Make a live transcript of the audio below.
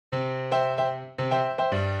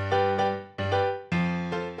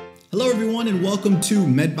everyone, and welcome to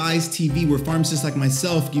MedVize TV, where pharmacists like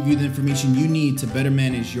myself give you the information you need to better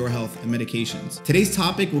manage your health and medications. Today's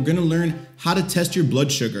topic, we're going to learn how to test your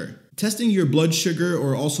blood sugar. Testing your blood sugar,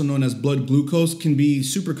 or also known as blood glucose, can be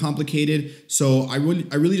super complicated. So I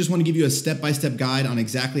really just want to give you a step-by-step guide on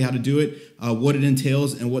exactly how to do it, what it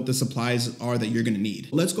entails, and what the supplies are that you're going to need.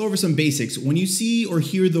 Let's go over some basics. When you see or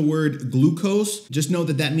hear the word glucose, just know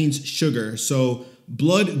that that means sugar. So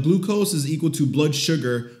blood glucose is equal to blood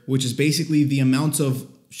sugar, which is basically the amount of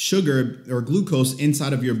sugar or glucose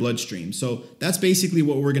inside of your bloodstream. So that's basically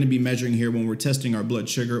what we're going to be measuring here when we're testing our blood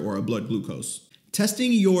sugar or our blood glucose.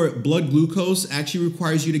 Testing your blood glucose actually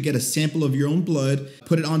requires you to get a sample of your own blood,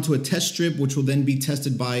 put it onto a test strip, which will then be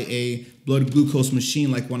tested by a blood glucose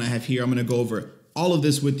machine like one I have here. I'm going to go over all of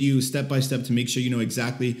this with you step by step to make sure you know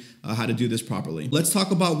exactly how to do this properly. Let's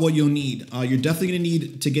talk about what you'll need. You're definitely going to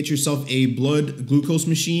need to get yourself a blood glucose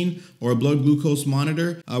machine or a blood glucose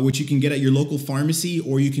monitor, which you can get at your local pharmacy,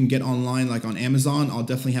 or you can get online like on Amazon. I'll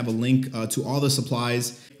definitely have a link to all the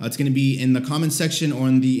supplies. It's going to be in the comment section or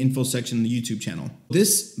in the info section in the YouTube channel.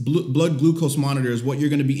 This blood glucose monitor is what you're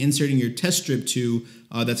going to be inserting your test strip to.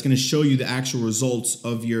 That's going to show you the actual results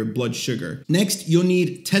of your blood sugar. Next, you'll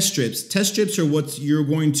need test strips. Test strips are what you're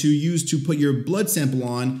going to use to put your blood sample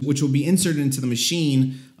on, which will be inserted into the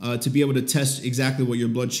machine to be able to test exactly what your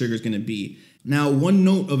blood sugar is going to be. Now, one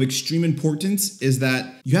note of extreme importance is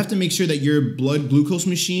that you have to make sure that your blood glucose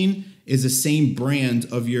machine is the same brand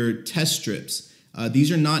of your test strips.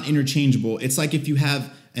 These are not interchangeable. It's like if you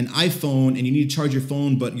have an iPhone and you need to charge your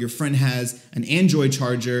phone, but your friend has an Android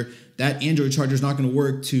charger, that Android charger is not going to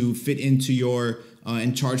work to fit into your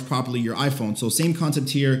and charge properly your iPhone. So same concept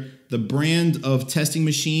here. The brand of testing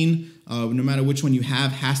machine, no matter which one you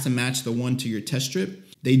have, has to match the one to your test strip.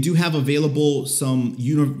 They do have available some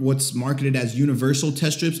what's marketed as universal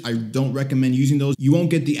test strips. I don't recommend using those. You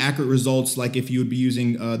won't get the accurate results like if you would be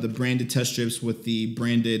using the branded test strips with the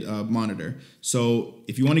branded monitor. So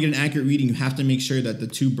if you want to get an accurate reading, you have to make sure that the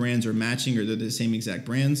two brands are matching or they're the same exact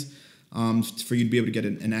brands for you to be able to get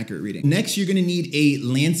an accurate reading. Next, you're going to need a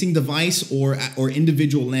lancing device or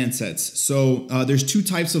individual lancets. So there's two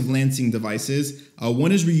types of lancing devices.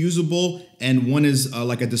 One is reusable and one is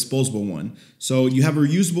like a disposable one. So you have a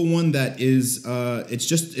reusable one that is,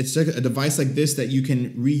 it's like a device like this that you can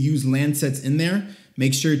reuse lancets in there.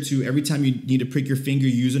 Make sure to, every time you need to prick your finger,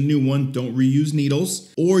 use a new one. Don't reuse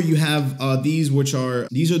needles. Or you have these are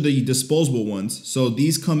the disposable ones. So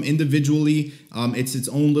these come individually. It's its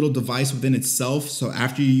own little device within itself. So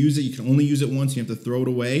after you use it, you can only use it once. You have to throw it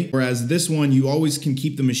away. Whereas this one, you always can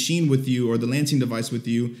keep the machine with you or the lancing device with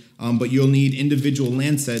you, but you'll need individual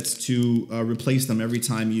lancets to replace them every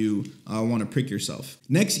time you want to prick yourself.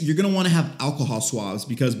 Next, you're going to want to have alcohol swabs,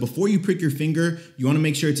 because before you prick your finger, you want to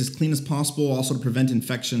make sure it's as clean as possible, also to prevent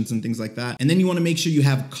infections and things like that. And then you want to make sure you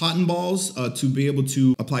have cotton balls to be able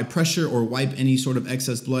to apply pressure or wipe any sort of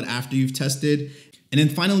excess blood after you've tested. And then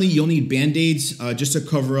finally, you'll need Band-Aids just to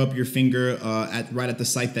cover up your finger right at the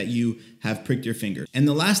site that you have pricked your finger. And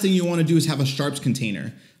the last thing you want to do is have a sharps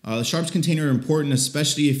container. The sharps container are important,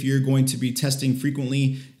 especially if you're going to be testing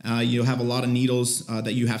frequently. You'll have a lot of needles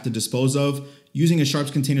that you have to dispose of. Using a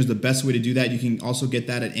sharps container is the best way to do that. You can also get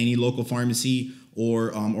that at any local pharmacy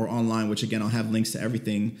or online, which again, I'll have links to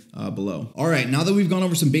everything below. All right, now that we've gone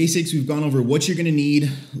over some basics, we've gone over what you're gonna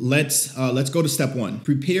need, let's go to step one.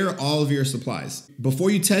 Prepare all of your supplies.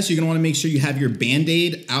 Before you test, you're gonna wanna make sure you have your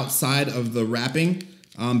Band-Aid outside of the wrapping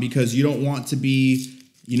because you don't want to be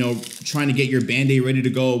trying to get your Band-Aid ready to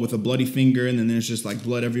go with a bloody finger and then there's just like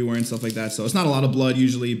blood everywhere and stuff like that. So it's not a lot of blood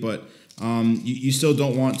usually, but you still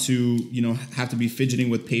don't want to, have to be fidgeting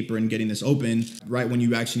with paper and getting this open right when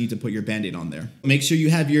you actually need to put your Band-Aid on there. Make sure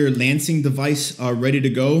you have your lancing device ready to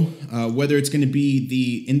go, whether it's going to be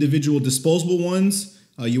the individual disposable ones.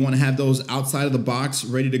 You want to have those outside of the box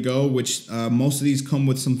ready to go, which most of these come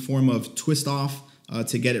with some form of twist off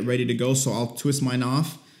to get it ready to go. So I'll twist mine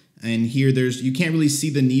off. And here you can't really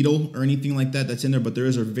see the needle or anything like that that's in there, but there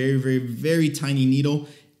is a very, very, very tiny needle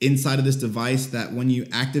inside of this device that when you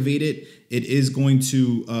activate it, it is going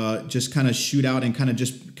to just kind of shoot out and kind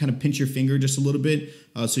of pinch your finger just a little bit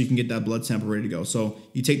so you can get that blood sample ready to go. So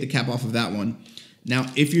you take the cap off of that one. Now,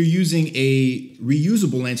 if you're using a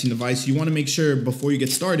reusable lancing device, you want to make sure before you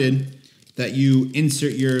get started that you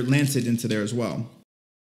insert your lancet into there as well.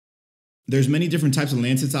 There's many different types of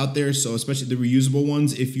lancets out there, so especially the reusable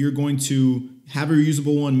ones. If you're going to have a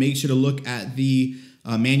reusable one, make sure to look at the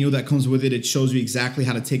manual that comes with it. It shows you exactly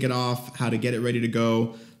how to take it off, how to get it ready to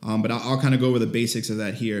go. But I'll kind of go over the basics of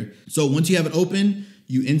that here. So once you have it open,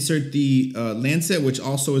 you insert the lancet, which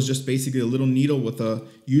also is just basically a little needle with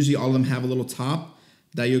usually all of them have a little top.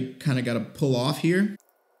 that you kind of got to pull off here.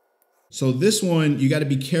 So this one, you got to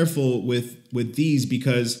be careful with these,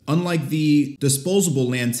 because unlike the disposable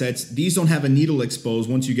lancets, these don't have a needle exposed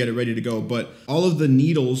once you get it ready to go. But all of the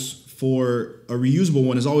needles for a reusable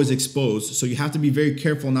one is always exposed. So you have to be very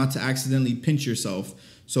careful not to accidentally pinch yourself.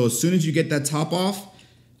 So as soon as you get that top off,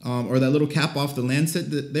 or that little cap off the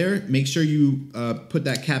lancet there, make sure you put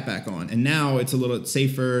that cap back on. And now it's a little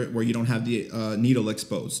safer where you don't have the needle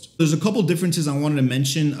exposed. There's a couple differences I wanted to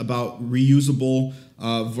mention about reusable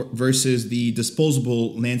versus the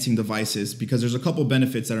disposable lancing devices, because there's a couple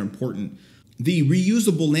benefits that are important. The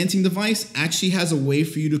reusable lancing device actually has a way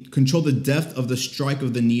for you to control the depth of the strike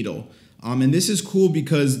of the needle. And this is cool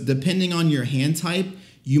because depending on your hand type,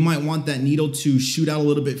 you might want that needle to shoot out a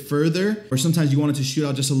little bit further, or sometimes you want it to shoot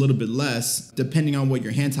out just a little bit less, depending on what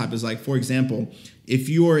your hand type is like. For example, if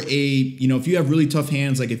you are if you have really tough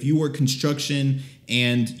hands, like if you work construction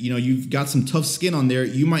and you've got some tough skin on there,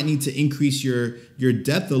 you might need to increase your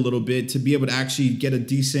depth a little bit to be able to actually get a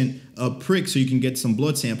decent prick so you can get some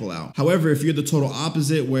blood sample out. However, if you're the total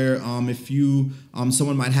opposite, where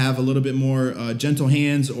someone might have a little bit more gentle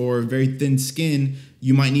hands or very thin skin,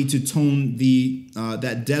 you might need to tone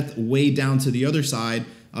that depth way down to the other side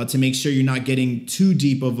to make sure you're not getting too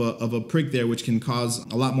deep of a prick there, which can cause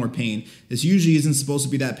a lot more pain. This usually isn't supposed to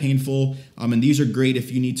be that painful, and these are great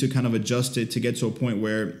if you need to kind of adjust it to get to a point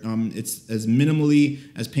where it's as minimally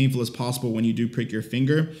as painful as possible when you do prick your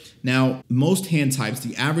finger. Now, most hand types,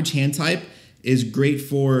 the average hand type is great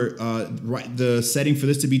for the setting for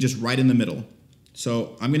this to be just right in the middle.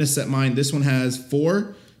 So I'm gonna set mine, this one has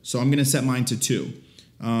 4, so I'm gonna set mine to 2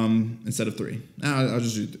 instead of 3.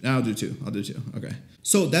 I'll do 2. Okay.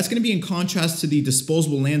 So that's going to be in contrast to the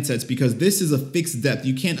disposable lancets, because this is a fixed depth.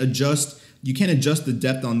 You can't adjust the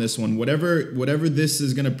depth on this one. Whatever this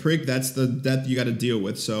is going to prick, that's the depth you got to deal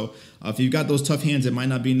with. So if you've got those tough hands, it might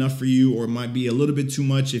not be enough for you, or it might be a little bit too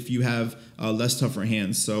much if you have less tougher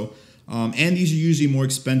hands. So and these are usually more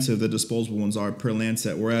expensive, the disposable ones are, per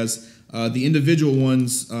lancet, whereas the individual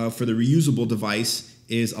ones for the reusable device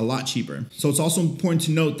is a lot cheaper. So it's also important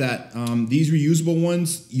to note that these reusable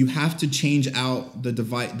ones, you have to change out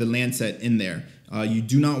the lancet in there. You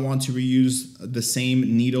do not want to reuse the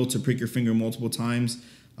same needle to prick your finger multiple times.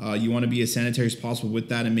 You want to be as sanitary as possible with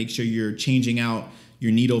that, and make sure you're changing out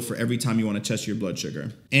your needle for every time you want to test your blood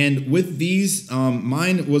sugar. And with these,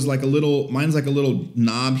 mine's like a little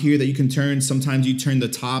knob here that you can turn. Sometimes you turn the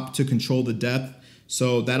top to control the depth.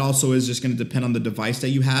 So that also is just going to depend on the device that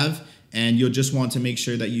you have. And you'll just want to make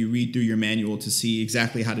sure that you read through your manual to see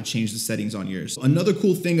exactly how to change the settings on yours. Another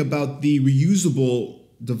cool thing about the reusable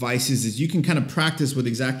devices is you can kind of practice with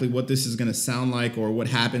exactly what this is going to sound like, or what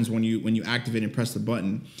happens when you activate and press the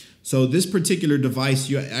button. So this particular device,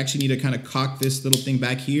 you actually need to kind of cock this little thing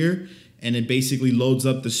back here, and it basically loads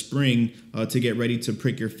up the spring to get ready to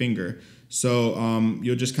prick your finger. So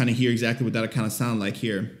you'll just kind of hear exactly what that'll kind of sound like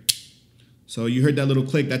here. So you heard that little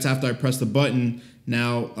click, that's after I pressed the button.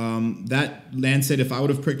 Now, that lancet, if I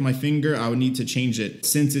would have pricked my finger, I would need to change it.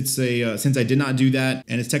 Since I did not do that,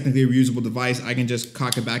 and it's technically a reusable device, I can just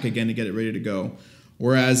cock it back again to get it ready to go.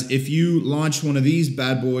 Whereas if you launch one of these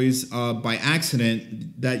bad boys by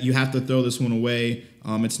accident, that you have to throw this one away.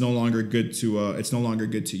 It's no longer good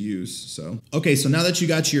to use. So okay, so now that you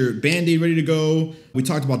got your Band-Aid ready to go, we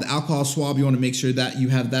talked about the alcohol swab. You want to make sure that you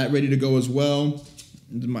have that ready to go as well.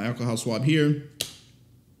 This is my alcohol swab here.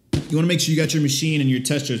 You want to make sure you got your machine and your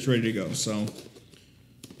test strips ready to go. So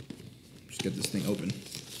just get this thing open.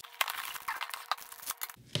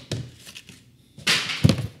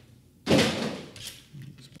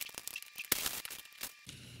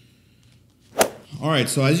 All right,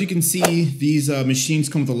 so as you can see, these machines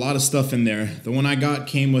come with a lot of stuff in there. The one I got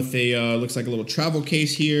came with a, looks like a little travel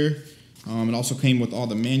case here. It also came with all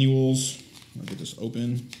the manuals. I'll get this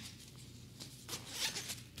open.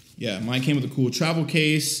 Yeah, mine came with a cool travel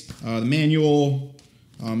case, the manual.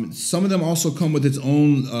 Some of them also come with its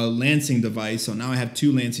own lancing device. So now I have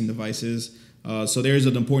 2 lancing devices. So there's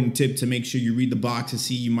an important tip to make sure you read the box to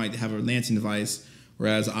see you might have a lancing device,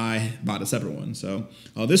 whereas I bought a separate one. So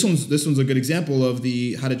this one's a good example of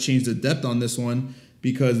how to change the depth on this one,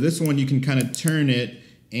 because this one you can kind of turn it,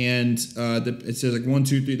 and it says like 1,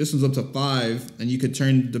 2, 3. This one's up to 5, and you could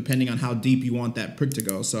turn depending on how deep you want that prick to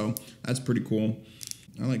go. So that's pretty cool.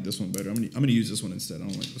 I like this one better. I'm gonna use this one instead. I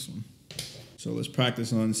don't like this one. So let's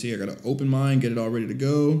practice on. See, I gotta open mine, get it all ready to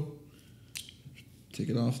go. Take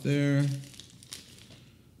it off there.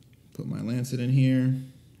 Put my lancet in here.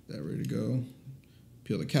 That ready to go.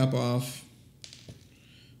 Peel the cap off.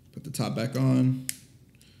 Put the top back on.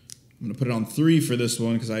 I'm gonna put it on 3 for this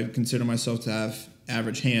one because I consider myself to have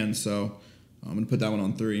average hands. So I'm gonna put that one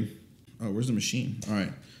on 3. Oh, where's the machine? All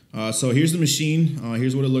right, so here's the machine.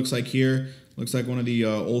 Here's what it looks like here. Looks like one of the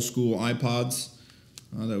old school iPods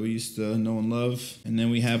that we used to know and love. And then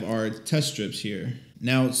we have our test strips here.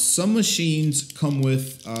 Now, some machines come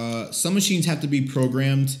with, some machines have to be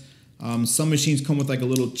programmed. Some machines come with like a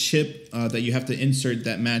little chip that you have to insert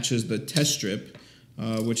that matches the test strip,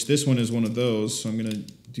 which this one is one of those. So I'm gonna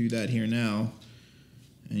do that here now.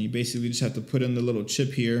 And you basically just have to put in the little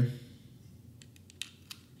chip here.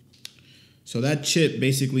 So that chip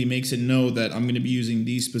basically makes it know that I'm gonna be using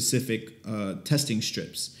these specific testing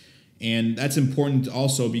strips. And that's important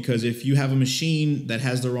also because if you have a machine that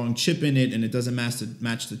has the wrong chip in it and it doesn't match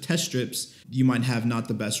the test strips, you might have not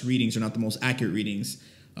the best readings or not the most accurate readings.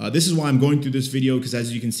 This is why I'm going through this video, because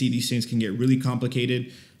as you can see, these things can get really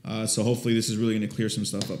complicated. So hopefully this is really going to clear some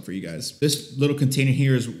stuff up for you guys. This little container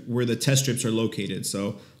here is where the test strips are located.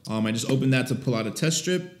 So I just opened that to pull out a test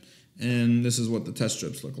strip, and this is what the test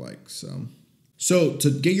strips look like. So to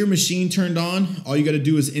get your machine turned on, all you got to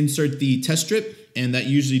do is insert the test strip, and that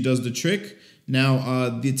usually does the trick.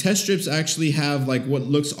 Now, the test strips actually have like what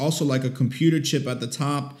looks also like a computer chip at the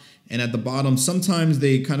top and at the bottom. Sometimes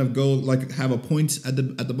they kind of go like have a point at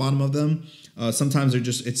the bottom of them. Sometimes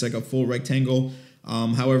it's like a full rectangle.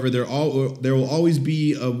 However, there will always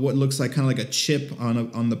be what looks like kind of like a chip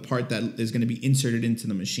on the part that is going to be inserted into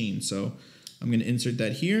the machine. So I'm going to insert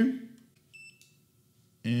that here,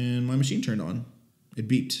 and my machine turned on. It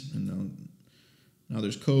beeped, and now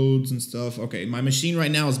there's codes and stuff. Okay, my machine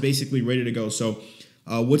right now is basically ready to go. So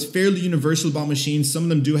what's fairly universal about machines, some of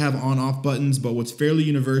them do have on-off buttons, but what's fairly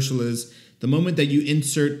universal is the moment that you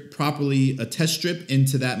insert properly a test strip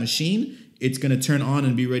into that machine, it's going to turn on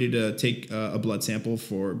and be ready to take a blood sample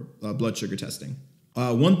for blood sugar testing.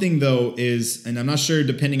 One thing though is, and I'm not sure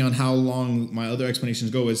depending on how long my other explanations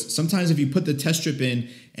go, is sometimes if you put the test strip in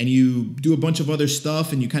and you do a bunch of other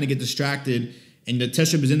stuff and you kind of get distracted and the test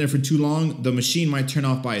strip is in there for too long, the machine might turn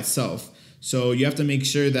off by itself. So you have to make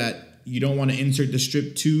sure that you don't want to insert the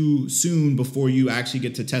strip too soon before you actually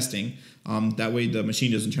get to testing. That way the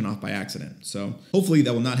machine doesn't turn off by accident. So hopefully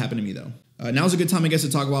that will not happen to me though. Now's a good time, I guess, to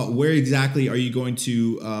talk about where exactly are you going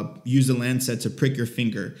to use the lancet to prick your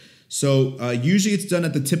finger. So usually it's done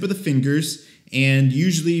at the tip of the fingers, and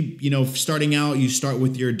usually, starting out, you start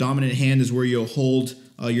with your dominant hand is where you'll hold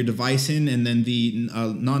your device in, and then the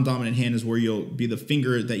non-dominant hand is where you'll be the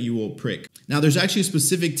finger that you will prick. Now, there's actually a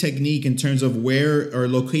specific technique in terms of where or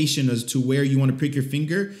location as to where you want to prick your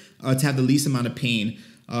finger to have the least amount of pain.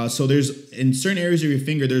 So there's, in certain areas of your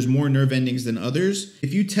finger, there's more nerve endings than others.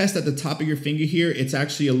 If you test at the top of your finger here, it's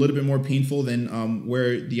actually a little bit more painful than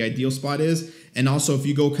where the ideal spot is. And also if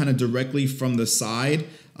you go kind of directly from the side,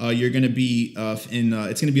 you're going to be it's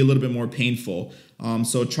going to be a little bit more painful.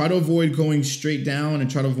 So try to avoid going straight down and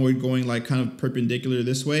try to avoid going like kind of perpendicular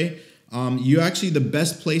this way. The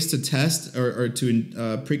best place to test or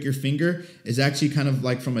to prick your finger is actually kind of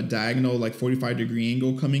like from a diagonal, like 45-degree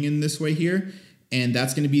angle coming in this way here. And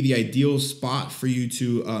that's going to be the ideal spot for you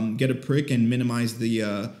to get a prick and minimize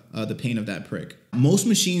the pain of that prick. Most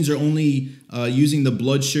machines are only using the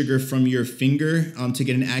blood sugar from your finger to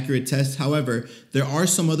get an accurate test. However, there are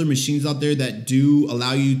some other machines out there that do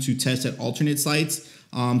allow you to test at alternate sites.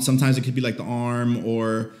 Sometimes it could be like the arm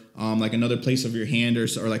or like another place of your hand or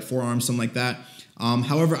like forearm, something like that.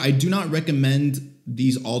 However, I do not recommend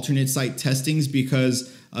these alternate site testings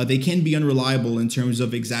because they can be unreliable in terms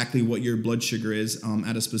of exactly what your blood sugar is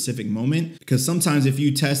at a specific moment. Because sometimes if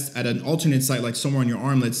you test at an alternate site, like somewhere on your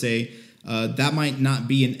arm, let's say, that might not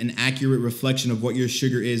be an accurate reflection of what your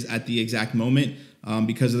sugar is at the exact moment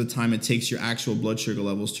because of the time it takes your actual blood sugar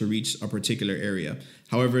levels to reach a particular area.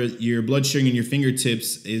 However, your blood sugar in your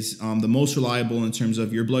fingertips is the most reliable in terms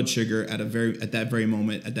of your blood sugar at that very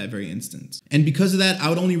moment, at that very instant. And because of that, I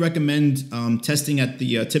would only recommend testing at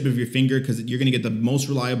the tip of your finger because you're going to get the most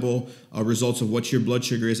reliable results of what your blood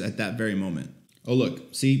sugar is at that very moment. Oh,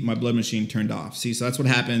 look, see, my blood machine turned off. See, so that's what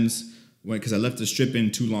happens because I left the strip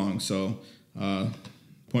in too long. So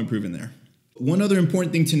point proven there. One other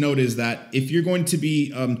important thing to note is that if you're going to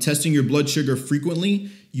be testing your blood sugar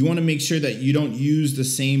frequently, you want to make sure that you don't use the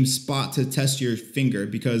same spot to test your finger,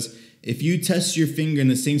 because if you test your finger in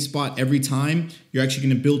the same spot every time, you're actually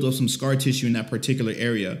going to build up some scar tissue in that particular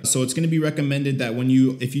area. So it's going to be recommended that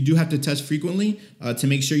if you do have to test frequently, to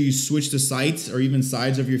make sure you switch the sites or even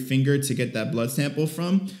sides of your finger to get that blood sample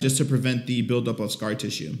from, just to prevent the buildup of scar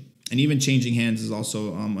tissue. And even changing hands is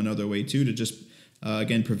also another way too, to just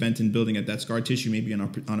again, preventing building at that scar tissue maybe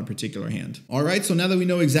on a particular hand. All right, so now that we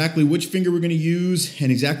know exactly which finger we're going to use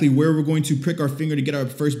and exactly where we're going to prick our finger to get our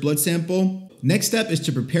first blood sample, next step is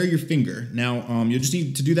to prepare your finger. Now, you'll just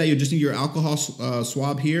need to do that. You'll just need your alcohol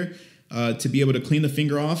swab here to be able to clean the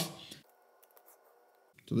finger off.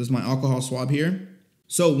 So this is my alcohol swab here.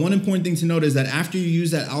 So one important thing to note is that after you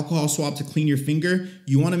use that alcohol swab to clean your finger,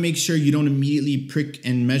 you want to make sure you don't immediately prick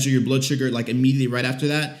and measure your blood sugar like immediately right after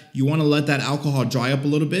that. You want to let that alcohol dry up a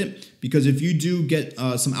little bit, because if you do get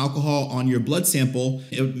some alcohol on your blood sample,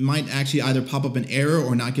 it might actually either pop up an error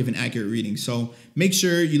or not give an accurate reading. So make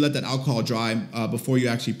sure you let that alcohol dry before you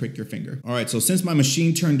actually prick your finger. All right, so since my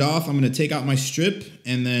machine turned off, I'm going to take out my strip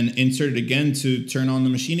and then insert it again to turn on the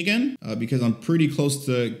machine again because I'm pretty close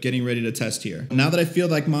to getting ready to test here. Now that I feel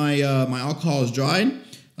like my alcohol is dried,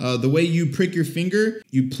 the way you prick your finger,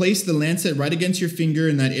 you place the lancet right against your finger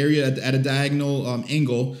in that area at a diagonal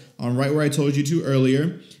angle, right where I told you to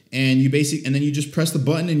earlier. And then you just press the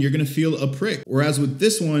button and you're gonna feel a prick. Whereas with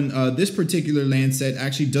this one, this particular lancet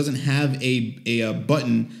actually doesn't have a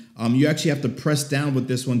button. You actually have to press down with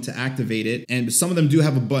this one to activate it. And some of them do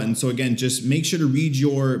have a button. So again, just make sure to read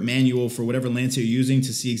your manual for whatever lancet you're using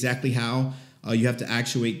to see exactly how you have to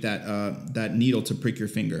actuate that needle to prick your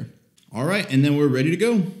finger. All right, and then we're ready to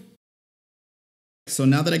go. So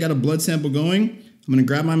now that I got a blood sample going, I'm gonna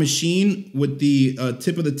grab my machine with the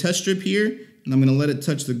tip of the test strip here, and I'm gonna let it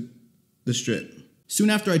touch the strip. Soon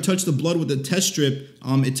after I touched the blood with the test strip,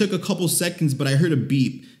 it took a couple seconds, but I heard a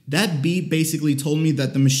beep. That beep basically told me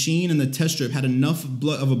that the machine and the test strip had enough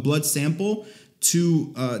of a blood sample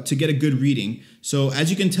to get a good reading. So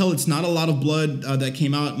as you can tell, it's not a lot of blood that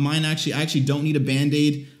came out. Mine I actually don't need a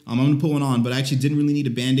Band-Aid. I'm gonna put one on, but I actually didn't really need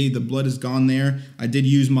a Band-Aid. The blood is gone there. I did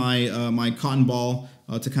use my cotton ball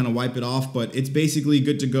to kind of wipe it off, but it's basically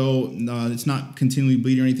good to go. It's not continually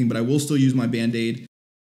bleeding or anything, but I will still use my Band-Aid.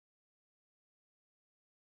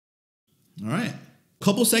 All right. A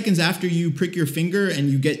couple seconds after you prick your finger and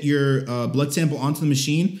you get your blood sample onto the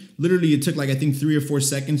machine, literally it took like I think 3 or 4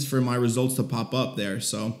 seconds for my results to pop up there.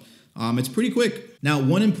 So it's pretty quick. Now,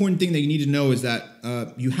 one important thing that you need to know is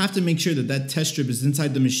that you have to make sure that that test strip is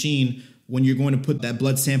inside the machine when you're going to put that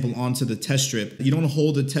blood sample onto the test strip. You don't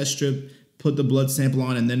hold the test strip, put the blood sample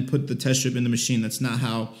on, and then put the test strip in the machine. That's not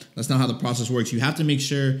how the process works. You have to make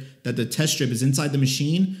sure that the test strip is inside the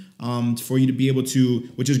machine for you to be able to,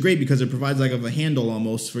 which is great because it provides like a handle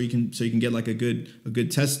almost so you can get like a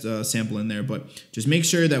good test sample in there. But just make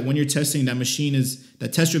sure that when you're testing,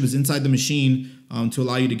 that test strip is inside the machine to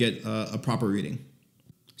allow you to get a proper reading.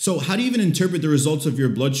 So how do you even interpret the results of your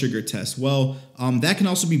blood sugar test? Well, that can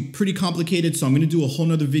also be pretty complicated. So I'm going to do a whole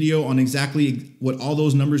nother video on exactly what all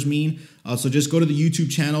those numbers mean. So just go to the YouTube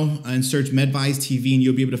channel and search MedVize TV and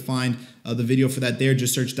you'll be able to find the video for that there.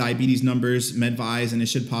 Just search diabetes numbers, MedVize, and it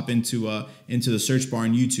should pop into the search bar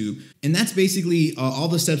on YouTube. And that's basically all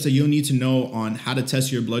the steps that you'll need to know on how to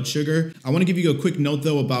test your blood sugar. I want to give you a quick note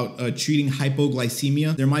though about treating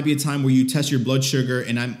hypoglycemia. There might be a time where you test your blood sugar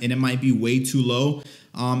and it might be way too low.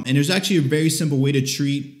 And there's actually a very simple way to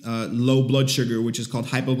treat low blood sugar, which is called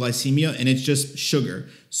hypoglycemia, and it's just sugar.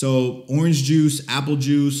 So orange juice, apple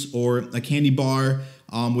juice, or a candy bar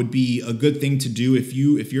would be a good thing to do if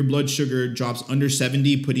your blood sugar drops under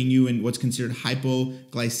 70, putting you in what's considered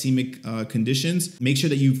hypoglycemic conditions. Make sure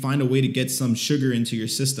that you find a way to get some sugar into your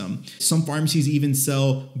system. Some pharmacies even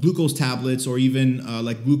sell glucose tablets or even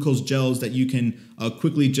like glucose gels that you can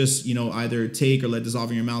quickly just either take or let dissolve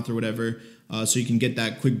in your mouth or whatever. So you can get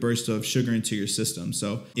that quick burst of sugar into your system.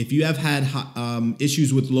 So if you have had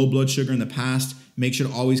issues with low blood sugar in the past, make sure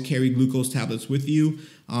to always carry glucose tablets with you.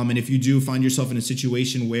 And if you do find yourself in a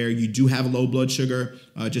situation where you do have low blood sugar,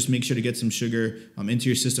 just make sure to get some sugar into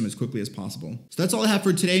your system as quickly as possible. So that's all I have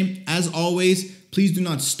for today. As always, please do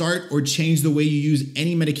not start or change the way you use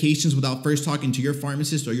any medications without first talking to your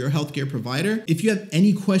pharmacist or your healthcare provider. If you have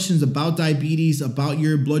any questions about diabetes, about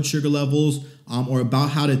your blood sugar levels, or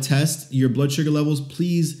about how to test your blood sugar levels,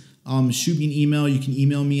 please shoot me an email. You can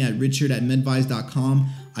email me at richard@medvize.com.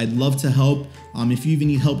 I'd love to help. If you even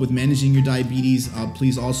need help with managing your diabetes,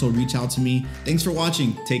 please also reach out to me. Thanks for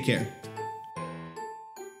watching. Take care.